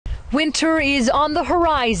Winter is on the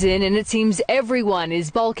horizon and it seems everyone is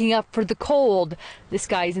bulking up for the cold. This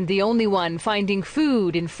guy isn't the only one finding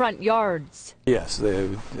food in front yards. Yes,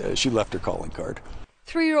 she left her calling card.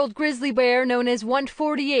 3-year-old grizzly bear known as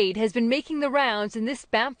 148 has been making the rounds in this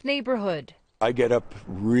Banff neighborhood. I get up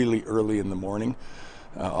really early in the morning,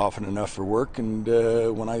 often enough for work, and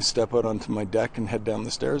when I step out onto my deck and head down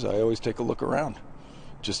the stairs, I always take a look around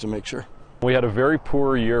just to make sure. We had a very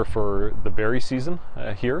poor year for the berry season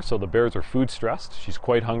here, so the bears are food stressed. She's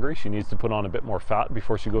quite hungry. She needs to put on a bit more fat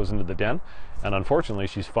before she goes into the den, and unfortunately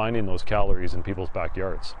she's finding those calories in people's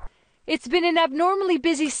backyards. It's been an abnormally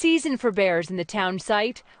busy season for bears in the town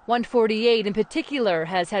site. 148 in particular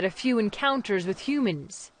has had a few encounters with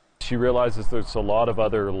humans. She realizes there's a lot of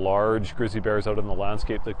other large grizzly bears out in the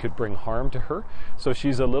landscape that could bring harm to her. So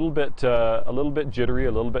she's a little bit jittery,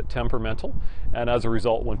 a little bit temperamental, and as a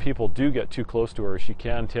result, when people do get too close to her, she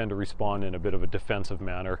can tend to respond in a bit of a defensive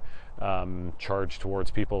manner, charge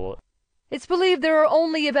towards people. It's believed there are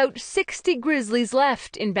only about 60 grizzlies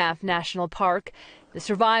left in Banff National Park. The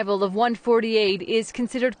survival of 148 is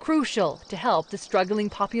considered crucial to help the struggling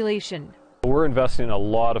population. We're investing a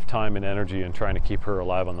lot of time and energy in trying to keep her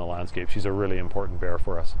alive on the landscape. She's a really important bear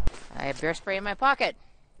for us. I have bear spray in my pocket.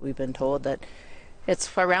 We've been told that it's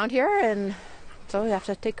around here, and so we have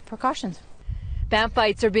to take precautions.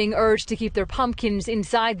 Banffites are being urged to keep their pumpkins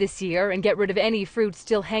inside this year and get rid of any fruit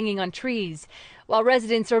still hanging on trees. While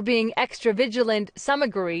residents are being extra vigilant, some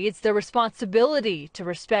agree it's their responsibility to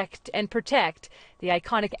respect and protect the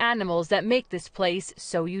iconic animals that make this place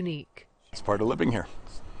so unique. It's part of living here.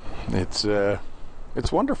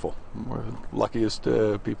 It's wonderful. We're the luckiest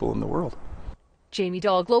people in the world. Jamie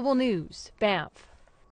Dahl, Global News, Banff.